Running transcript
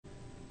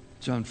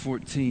John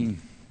 14,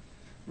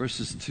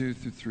 verses 2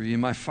 through 3. In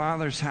my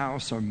Father's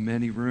house are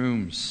many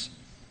rooms.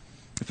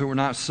 If it were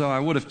not so, I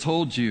would have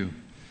told you.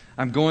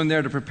 I'm going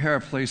there to prepare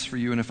a place for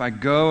you. And if I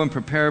go and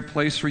prepare a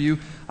place for you,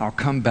 I'll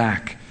come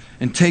back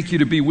and take you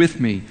to be with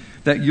me,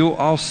 that you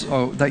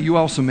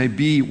also may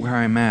be where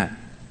I'm at.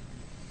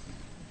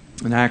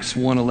 In Acts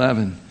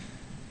 1:11,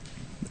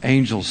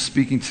 angels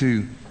speaking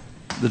to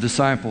the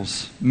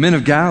disciples, men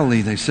of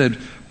Galilee, they said,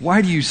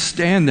 why do you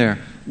stand there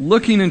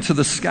looking into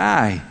the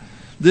sky?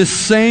 This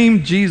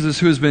same Jesus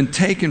who has been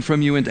taken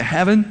from you into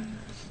heaven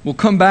will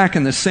come back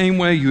in the same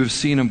way you have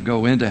seen him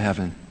go into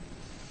heaven.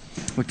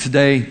 Look,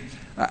 today,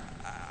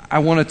 I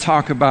want to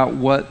talk about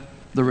what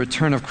the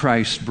return of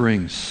Christ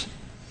brings.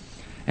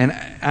 And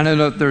I know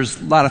that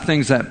there's a lot of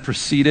things that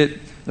precede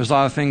it. There's a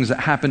lot of things that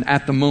happen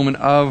at the moment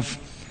of.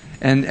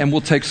 And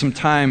we'll take some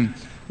time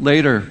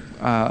later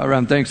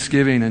around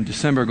Thanksgiving and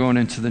December going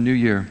into the new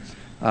year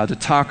to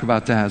talk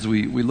about that as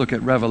we look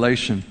at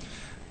Revelation.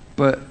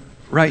 But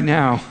right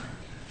now,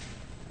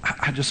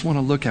 I just want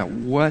to look at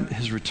what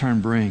his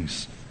return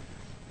brings.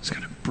 It's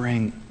going to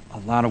bring a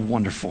lot of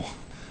wonderful.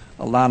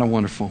 You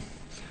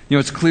know,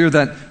 it's clear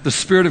that the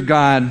Spirit of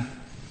God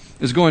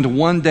is going to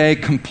one day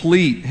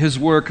complete his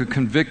work of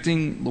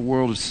convicting the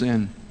world of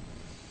sin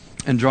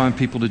and drawing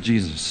people to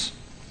Jesus.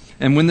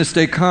 And when this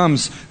day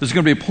comes, there's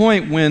going to be a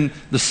point when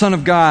the Son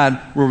of God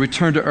will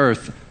return to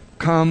earth,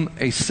 come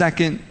a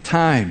second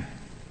time.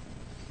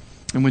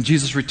 And when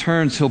Jesus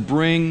returns, he'll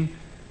bring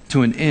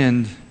to an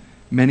end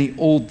many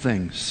old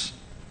things.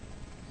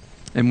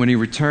 And when he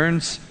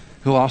returns,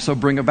 he'll also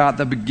bring about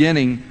the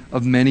beginning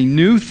of many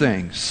new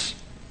things.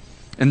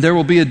 And there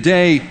will be a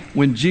day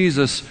when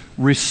Jesus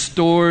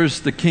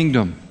restores the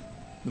kingdom.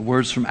 The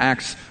words from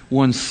Acts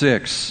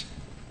 1:6.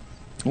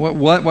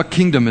 What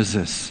kingdom is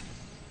this?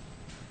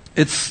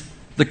 It's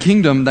the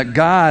kingdom that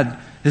God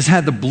has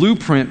had the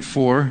blueprint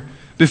for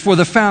before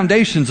the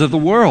foundations of the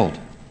world.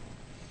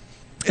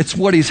 It's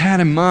what he's had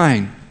in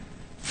mind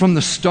from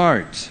the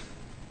start.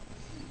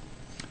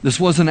 This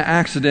wasn't an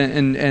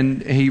accident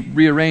and he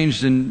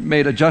rearranged and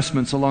made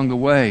adjustments along the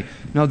way.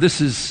 No,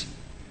 this is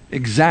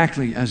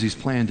exactly as he's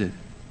planned it.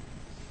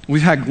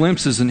 We've had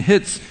glimpses and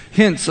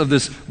hints of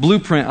this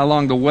blueprint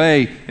along the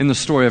way in the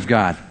story of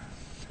God.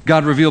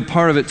 God revealed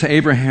part of it to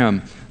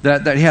Abraham,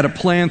 that he had a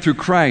plan through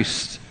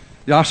Christ,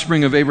 the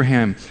offspring of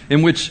Abraham,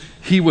 in which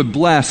he would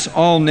bless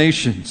all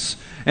nations.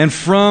 And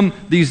from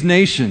these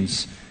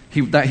nations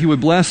that he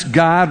would bless,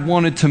 God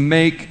wanted to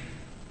make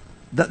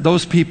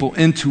those people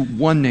into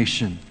one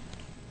nation,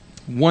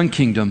 one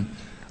kingdom,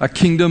 a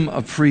kingdom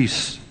of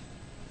priests.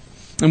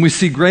 And we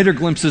see greater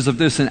glimpses of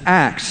this in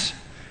Acts,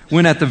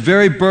 when at the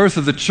very birth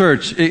of the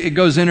church, it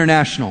goes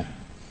international.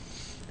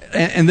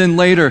 And then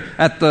later,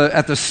 at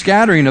the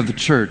scattering of the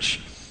church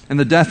and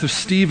the death of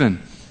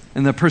Stephen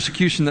and the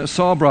persecution that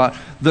Saul brought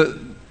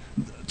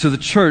to the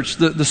church,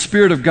 the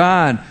Spirit of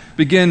God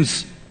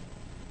begins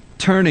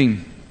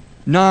turning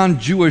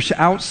non-Jewish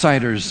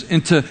outsiders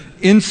into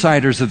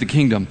insiders of the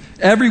kingdom.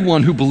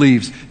 Everyone who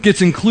believes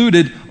gets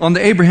included on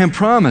the Abraham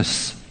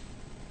promise.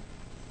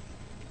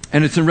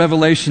 And it's in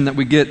Revelation that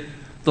we get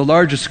the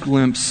largest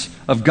glimpse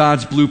of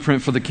God's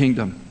blueprint for the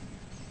kingdom.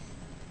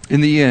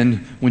 In the end,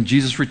 when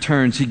Jesus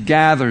returns, he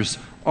gathers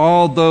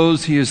all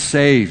those he has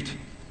saved,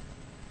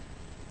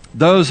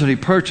 those that he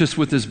purchased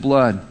with his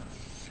blood.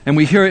 And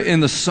we hear it in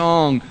the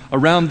song,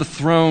 Around the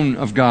Throne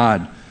of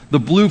God. The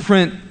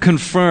blueprint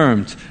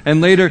confirmed. And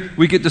later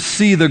we get to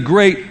see the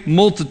great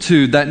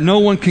multitude that no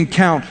one can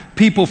count.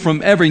 People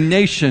from every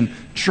nation,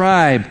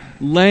 tribe,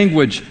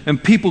 language,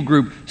 and people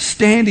group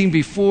standing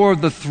before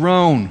the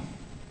throne.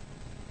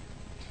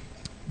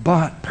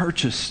 Bought,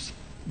 purchased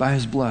by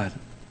his blood.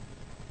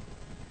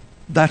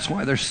 That's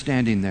why they're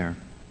standing there.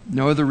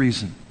 No other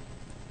reason.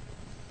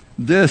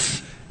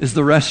 This is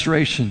the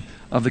restoration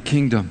of the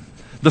kingdom.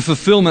 The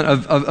fulfillment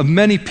of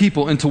many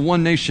people into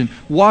one nation,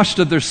 washed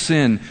of their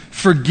sin,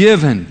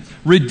 forgiven,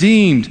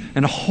 redeemed,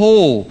 and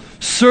whole,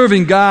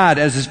 serving God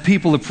as his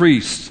people of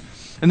priests.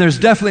 And there's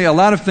definitely a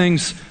lot of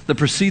things that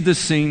precede this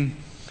scene,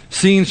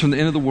 scenes from the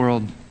end of the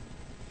world.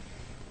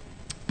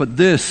 But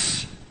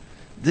this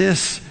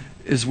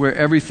is where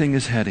everything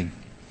is heading.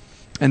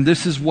 And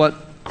this is what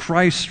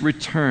Christ's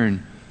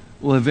return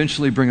will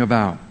eventually bring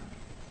about.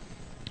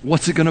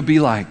 What's it going to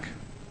be like?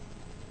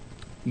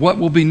 What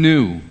will be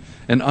new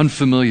and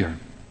unfamiliar?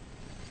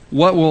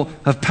 What will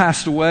have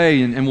passed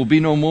away and will be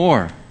no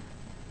more?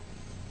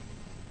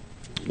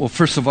 Well,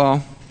 first of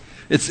all,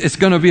 it's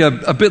going to be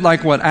a bit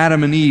like what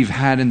Adam and Eve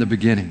had in the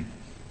beginning.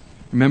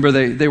 Remember,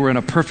 they were in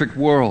a perfect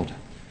world.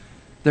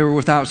 They were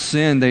without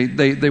sin.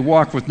 They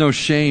walked with no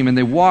shame, and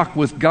they walked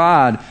with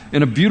God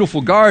in a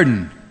beautiful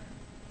garden.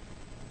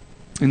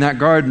 In that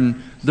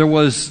garden, there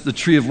was the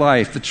tree of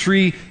life, the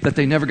tree that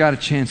they never got a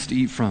chance to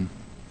eat from.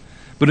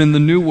 But in the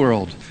new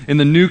world, in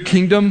the new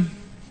kingdom,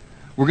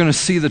 we're going to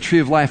see the tree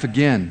of life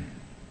again.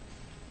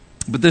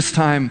 But this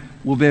time,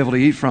 we'll be able to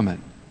eat from it.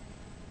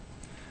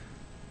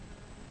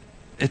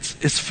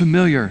 It's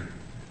familiar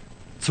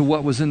to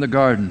what was in the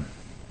garden,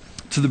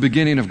 to the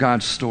beginning of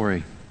God's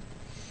story.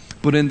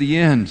 But in the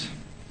end,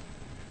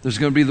 there's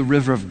going to be the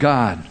river of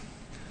God,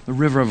 the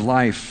river of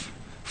life,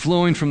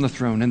 flowing from the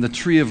throne and the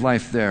tree of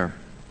life there.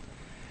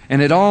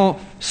 And it all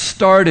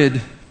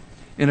started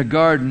in a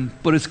garden,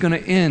 but it's going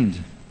to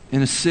end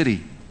in a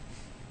city.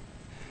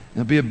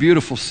 It'll be a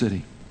beautiful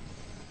city.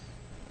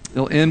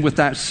 It'll end with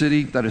that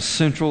city that is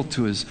central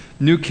to his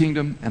new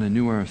kingdom and a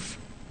new earth.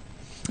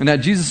 And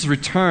at Jesus'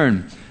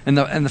 return and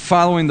the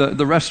following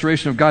the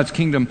restoration of God's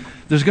kingdom,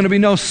 there's going to be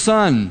no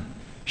sun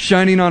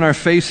shining on our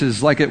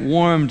faces like it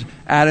warmed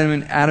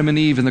Adam and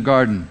Eve in the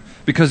garden,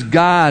 because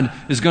God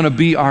is going to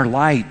be our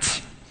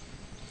light.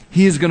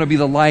 He is going to be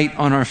the light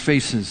on our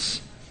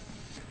faces.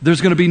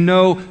 There's going to be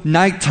no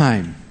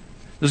nighttime.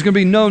 There's going to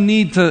be no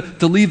need to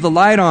leave the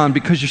light on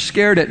because you're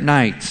scared at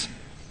night,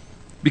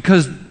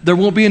 because there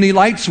won't be any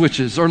light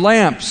switches or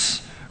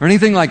lamps or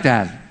anything like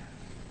that,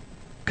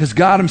 because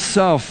God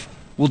himself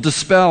will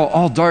dispel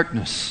all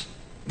darkness.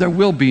 There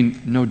will be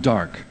no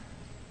dark.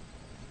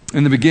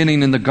 In the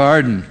beginning, in the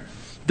garden,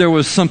 there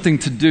was something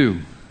to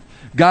do.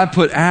 God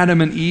put Adam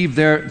and Eve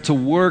there to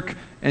work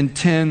and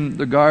tend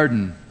the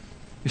garden.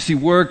 You see,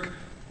 work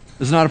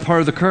is not a part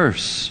of the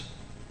curse.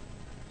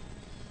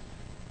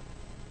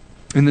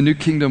 In the new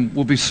kingdom,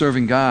 we'll be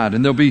serving God,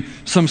 and there'll be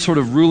some sort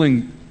of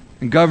ruling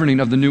and governing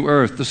of the new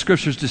earth. The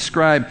scriptures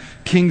describe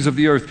kings of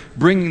the earth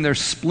bringing their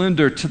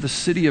splendor to the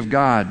city of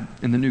God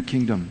in the new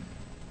kingdom.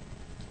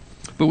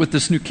 But with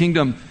this new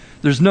kingdom,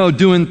 there's no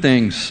doing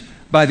things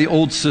by the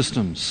old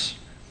systems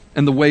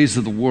and the ways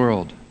of the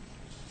world.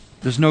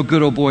 There's no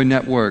good old boy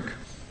network.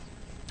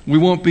 We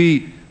won't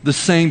be the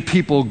same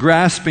people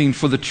grasping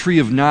for the tree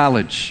of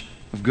knowledge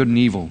of good and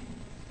evil.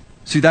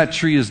 See, that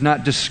tree is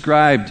not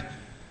described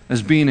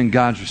as being in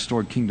God's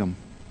restored kingdom.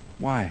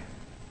 Why?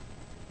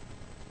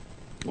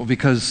 Well,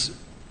 because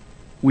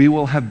we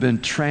will have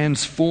been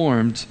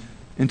transformed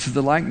into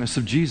the likeness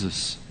of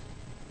Jesus.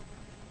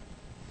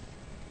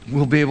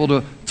 We'll be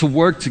able to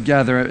work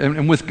together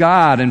and with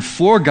God and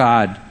for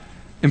God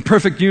in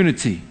perfect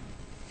unity.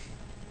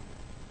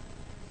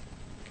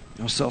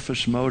 No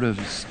selfish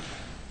motives,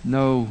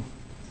 no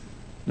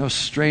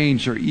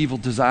strange or evil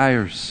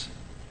desires,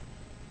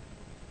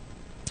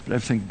 but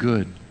everything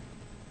good,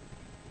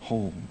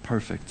 whole,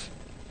 perfect.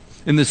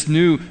 In this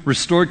new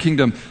restored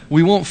kingdom,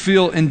 we won't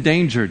feel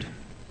endangered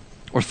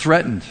or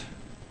threatened.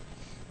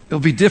 It'll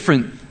be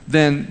different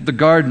than the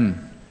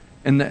garden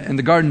and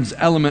the garden's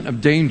element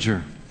of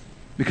danger,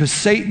 because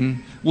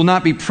Satan will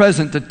not be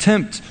present to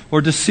tempt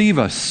or deceive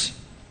us.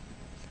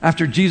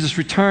 After Jesus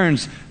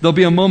returns, there'll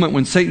be a moment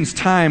when Satan's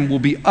time will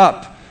be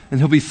up and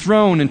he'll be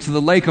thrown into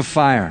the lake of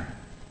fire.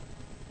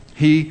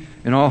 He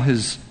and all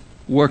his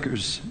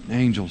workers,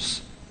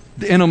 angels.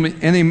 The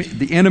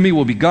enemy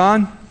will be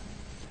gone,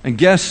 and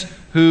guess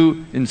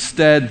who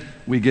instead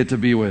we get to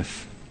be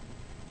with?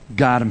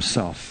 God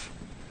himself.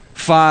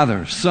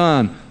 Father,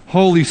 Son,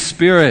 Holy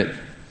Spirit.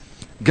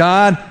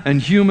 God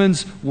and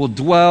humans will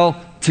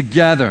dwell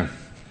together.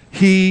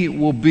 He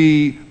will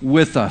be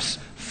with us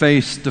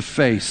face to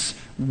face.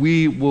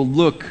 We will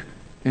look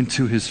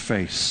into his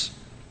face.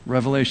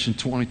 Revelation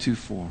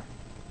 22:4.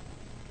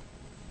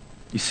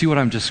 You see what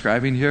I'm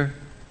describing here?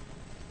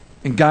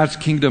 In God's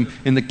kingdom,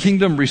 in the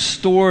kingdom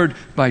restored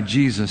by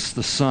Jesus,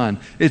 the Son,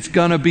 it's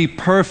going to be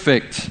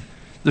perfect.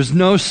 There's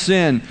no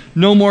sin,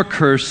 no more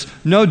curse,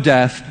 no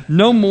death,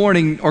 no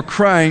mourning or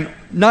crying,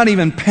 not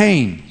even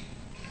pain.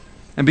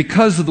 And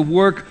because of the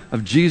work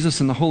of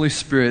Jesus and the Holy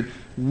Spirit,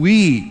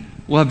 we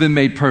will have been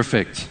made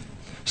perfect,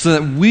 so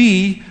that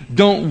we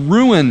don't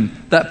ruin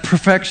that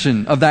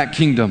perfection of that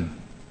kingdom.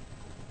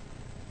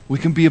 We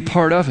can be a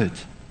part of it.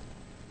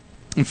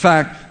 In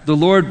fact, the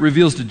Lord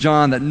reveals to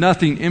John that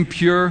nothing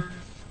impure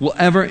will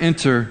ever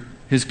enter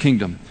his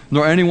kingdom,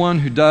 nor anyone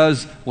who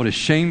does what is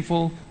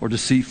shameful or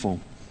deceitful.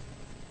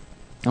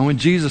 And when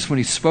Jesus, when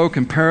he spoke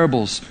in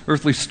parables,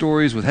 earthly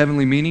stories with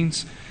heavenly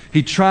meanings,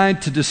 he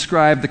tried to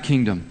describe the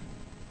kingdom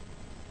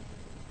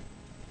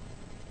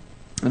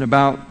and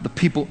about the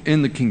people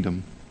in the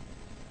kingdom.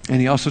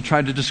 And he also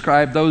tried to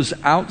describe those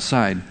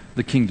outside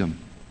the kingdom.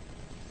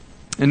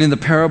 And in the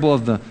parable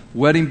of the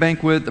wedding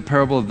banquet, the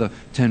parable of the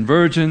 10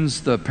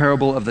 virgins, the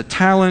parable of the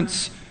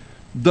talents,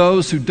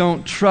 those who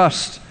don't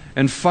trust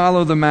and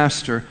follow the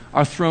master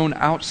are thrown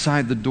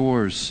outside the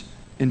doors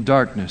in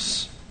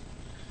darkness.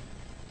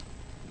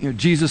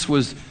 Jesus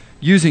was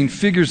using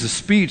figures of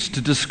speech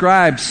to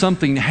describe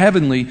something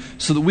heavenly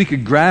so that we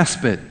could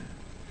grasp it.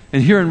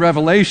 And here in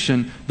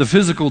Revelation, the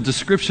physical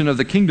description of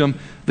the kingdom,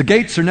 the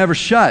gates are never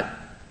shut,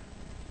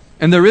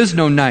 and there is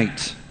no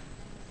night.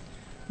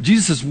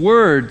 Jesus'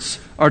 words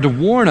are to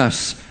warn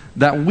us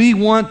that we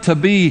want to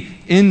be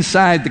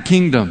inside the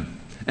kingdom,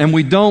 and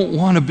we don't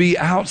want to be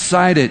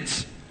outside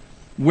it,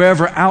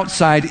 wherever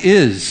outside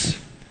is.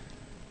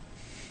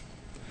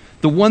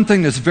 The one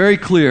thing that's very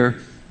clear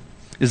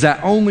is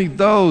that only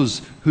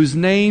those whose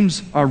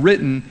names are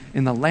written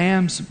in the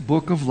Lamb's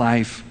book of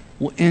life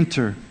will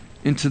enter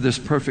into this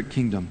perfect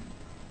kingdom.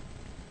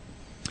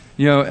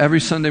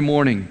 Every Sunday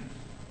morning,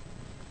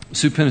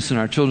 Sue Pennison,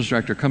 our children's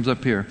director, comes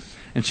up here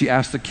and she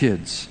asks the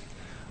kids,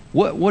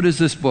 what is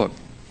this book?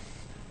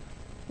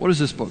 What is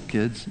this book,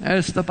 kids?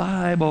 It's the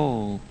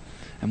Bible.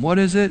 And what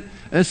is it?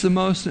 It's the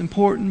most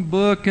important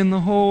book in the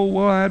whole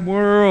wide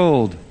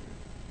world.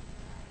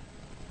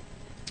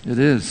 It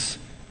is.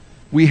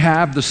 We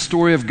have the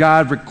story of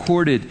God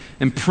recorded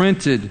and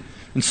printed,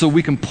 and so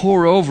we can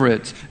pore over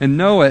it and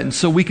know it, and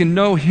so we can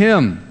know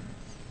Him.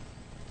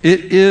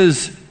 It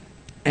is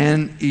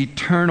an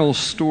eternal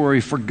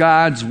story, for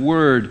God's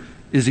Word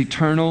is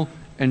eternal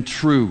and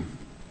true.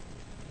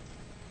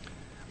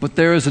 But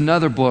there is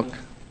another book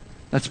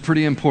that's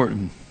pretty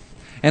important.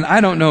 And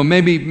I don't know,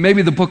 maybe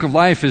the book of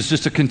life is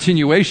just a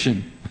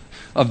continuation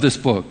of this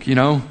book, you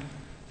know?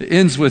 It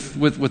ends with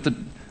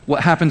what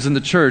happens in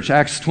the church,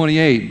 Acts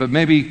 28, but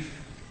maybe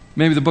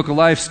the book of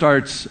life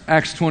starts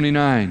Acts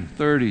 29,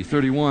 30,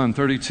 31,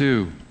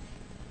 32.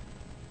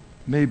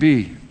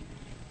 Maybe.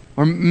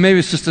 Or maybe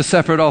it's just a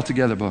separate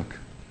altogether book.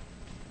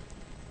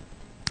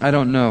 I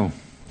don't know.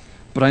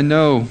 But I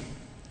know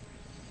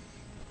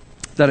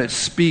that it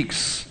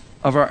speaks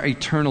of our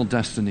eternal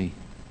destiny.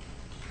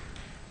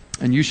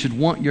 And you should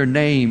want your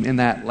name in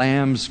that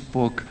Lamb's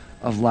book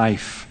of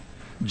life,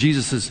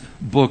 Jesus'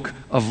 book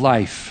of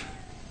life.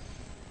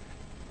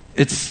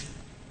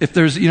 If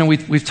there's,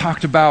 we've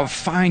talked about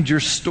find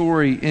your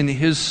story in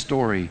His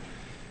story.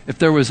 If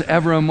there was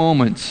ever a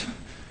moment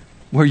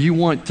where you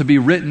want to be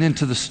written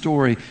into the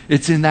story,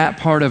 it's in that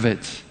part of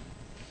it.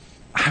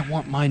 I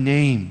want my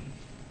name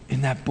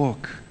in that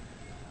book.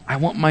 I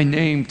want my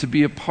name to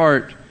be a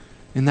part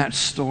in that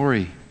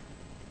story.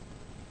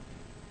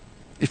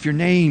 If your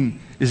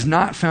name is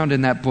not found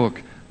in that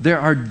book, there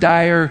are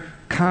dire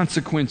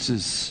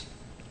consequences.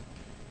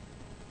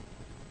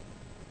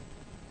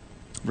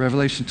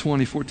 Revelation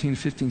 20, 14,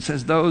 15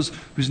 says, those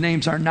whose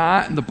names are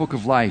not in the book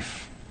of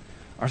life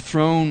are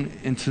thrown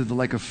into the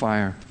lake of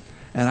fire.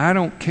 And I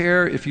don't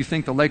care if you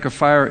think the lake of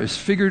fire is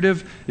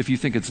figurative, if you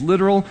think it's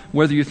literal,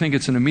 whether you think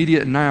it's an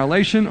immediate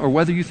annihilation, or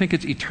whether you think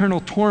it's eternal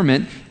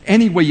torment.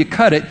 Any way you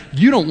cut it,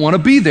 you don't want to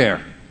be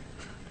there.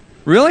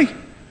 Really?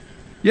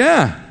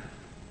 Yeah.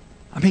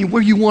 I mean,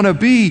 where you want to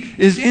be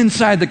is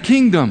inside the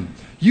kingdom.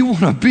 You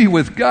want to be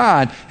with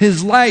God,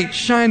 His light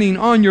shining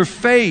on your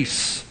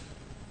face.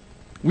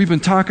 We've been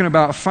talking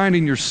about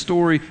finding your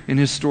story in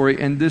His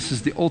story, and this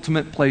is the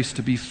ultimate place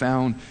to be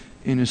found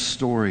in His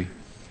story.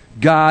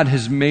 God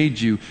has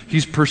made you.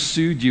 He's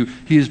pursued you.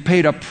 He has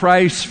paid a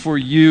price for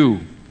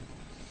you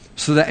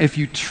so that if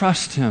you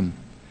trust Him,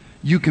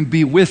 you can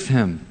be with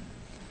Him.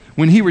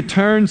 When He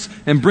returns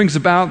and brings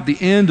about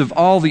the end of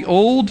all the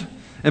old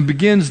and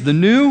begins the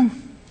new,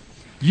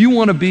 you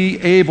want to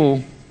be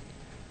able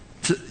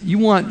to, you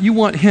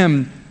want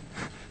Him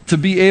to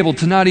be able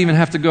to not even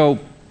have to go,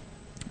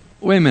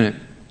 wait a minute,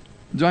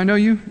 do I know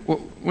you?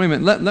 Well, wait a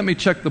minute, let me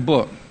check the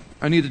book.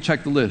 I need to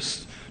check the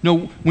list.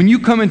 No, when you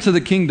come into the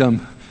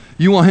kingdom,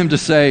 you want Him to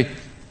say,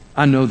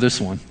 I know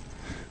this one.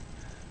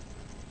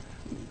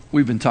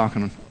 We've been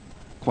talking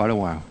quite a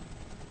while.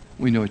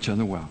 We know each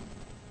other well.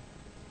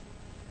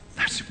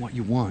 That's what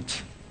you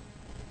want.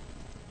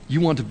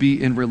 You want to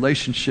be in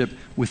relationship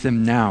with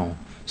Him now,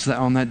 so that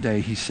on that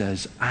day He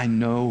says, I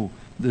know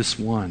this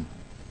one.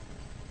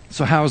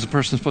 So how is a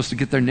person supposed to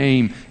get their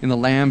name in the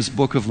Lamb's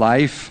book of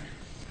life?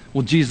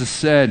 Well, Jesus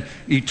said,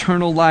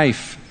 eternal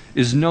life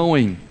is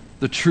knowing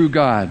the true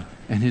God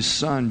and His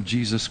Son,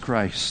 Jesus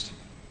Christ.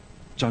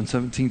 John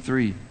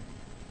 17:3.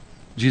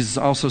 Jesus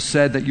also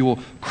said that you will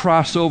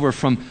cross over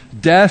from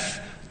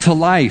death to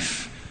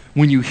life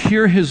when you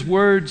hear His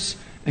words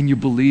and you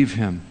believe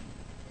Him.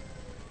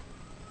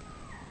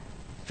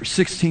 For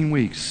 16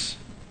 weeks,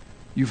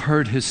 you've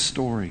heard His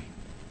story,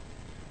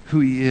 who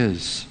He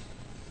is.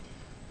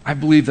 I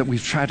believe that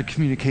we've tried to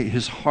communicate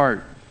His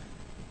heart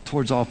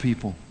towards all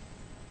people.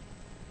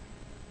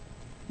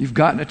 You've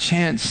gotten a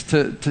chance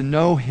to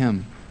know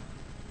Him.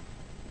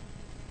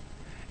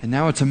 And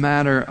now it's a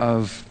matter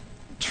of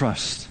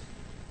trust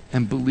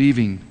and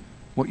believing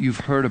what you've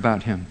heard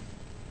about Him.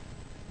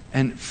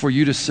 And for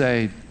you to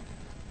say,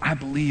 I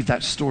believe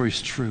that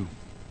story's true.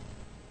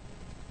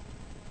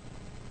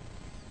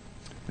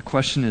 The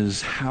question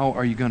is, how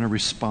are you going to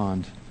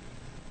respond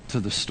to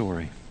the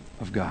story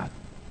of God?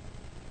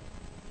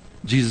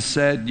 Jesus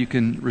said you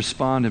can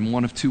respond in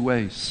one of two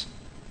ways.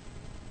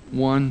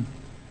 One,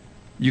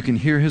 you can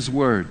hear His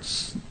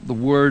words, the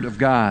Word of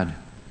God,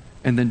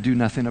 and then do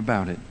nothing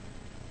about it.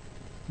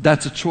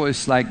 That's a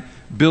choice like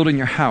building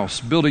your house,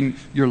 building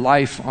your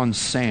life on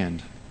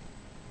sand.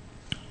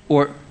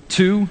 Or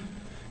two,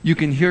 you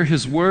can hear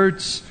His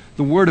words,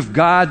 the Word of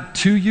God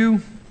to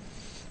you,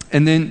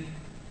 and then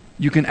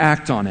you can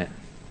act on it,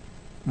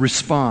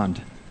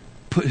 respond,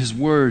 put His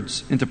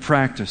words into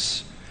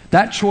practice.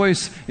 That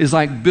choice is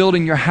like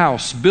building your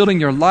house, building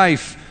your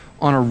life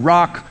on a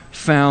rock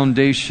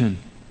foundation.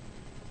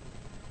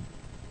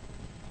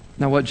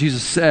 Now, what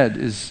Jesus said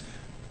is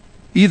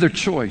either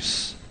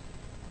choice,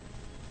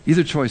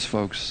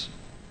 folks,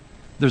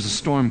 there's a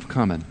storm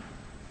coming.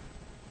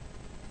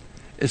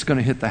 It's going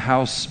to hit the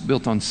house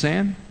built on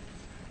sand,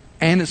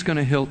 and it's going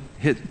to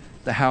hit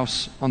the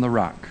house on the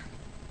rock.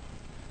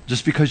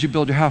 Just because you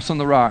build your house on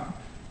the rock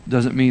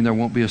doesn't mean there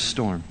won't be a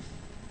storm.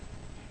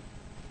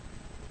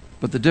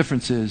 But the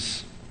difference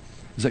is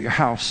that your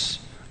house,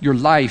 your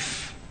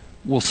life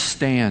will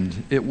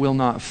stand. It will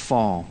not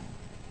fall.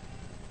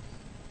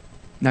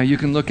 Now you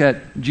can look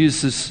at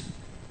Jesus'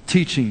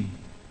 teaching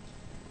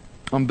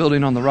on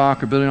building on the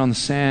rock or building on the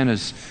sand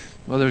as,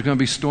 well, there's going to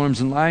be storms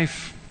in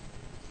life.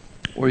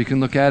 Or you can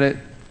look at it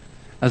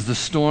as the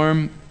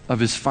storm of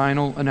his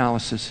final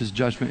analysis, his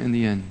judgment in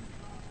the end.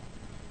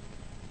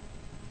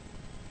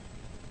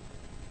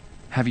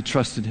 Have you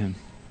trusted him?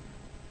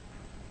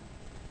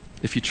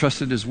 If you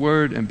trusted his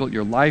word and built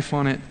your life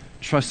on it,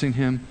 trusting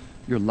him,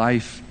 your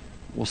life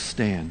will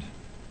stand.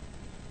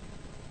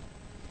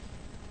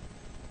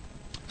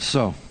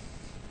 So,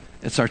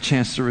 it's our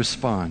chance to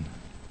respond.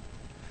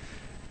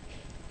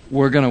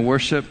 We're going to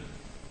worship.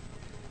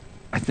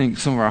 I think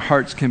some of our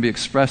hearts can be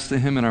expressed to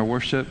him in our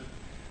worship.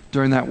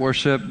 During that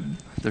worship,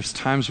 there's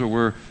times where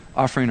we're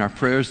offering our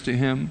prayers to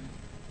him,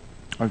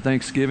 our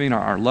thanksgiving,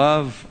 our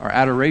love, our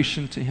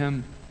adoration to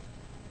him.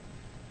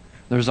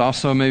 There's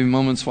also maybe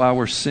moments while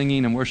we're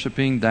singing and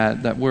worshiping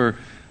that we're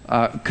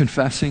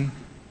confessing.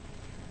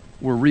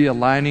 We're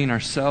realigning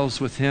ourselves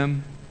with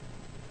him.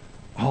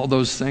 All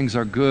those things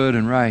are good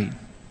and right.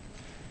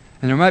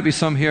 And there might be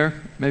some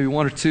here, maybe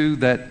one or two,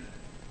 that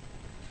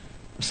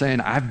are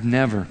saying, I've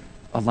never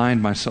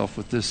aligned myself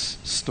with this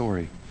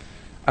story.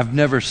 I've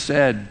never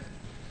said,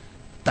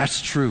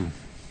 that's true.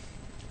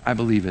 I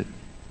believe it.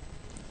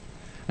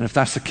 And if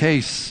that's the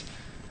case,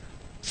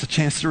 it's a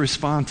chance to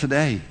respond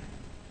today.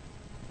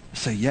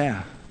 Say,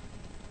 yeah.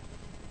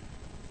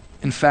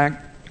 In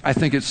fact, I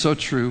think it's so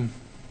true,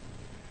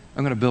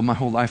 I'm going to build my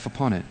whole life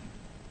upon it.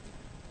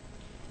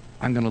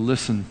 I'm going to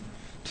listen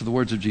to the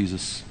words of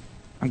Jesus.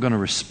 I'm going to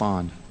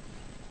respond.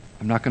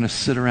 I'm not going to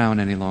sit around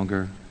any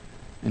longer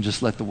and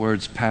just let the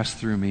words pass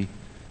through me,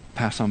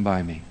 pass on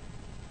by me.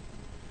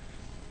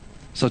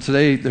 So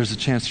today, there's a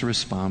chance to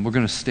respond. We're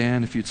going to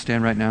stand, if you'd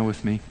stand right now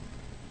with me.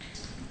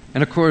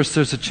 And of course,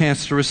 there's a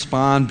chance to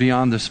respond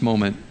beyond this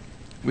moment.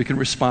 We can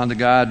respond to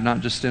God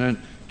not just in a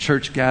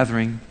church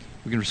gathering.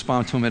 We can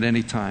respond to him at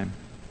any time.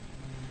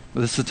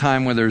 But this is a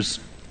time where there's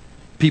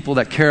people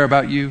that care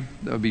about you,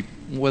 that would be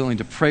willing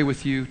to pray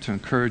with you, to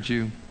encourage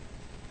you,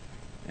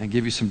 and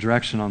give you some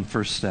direction on the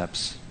first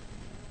steps.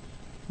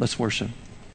 Let's worship.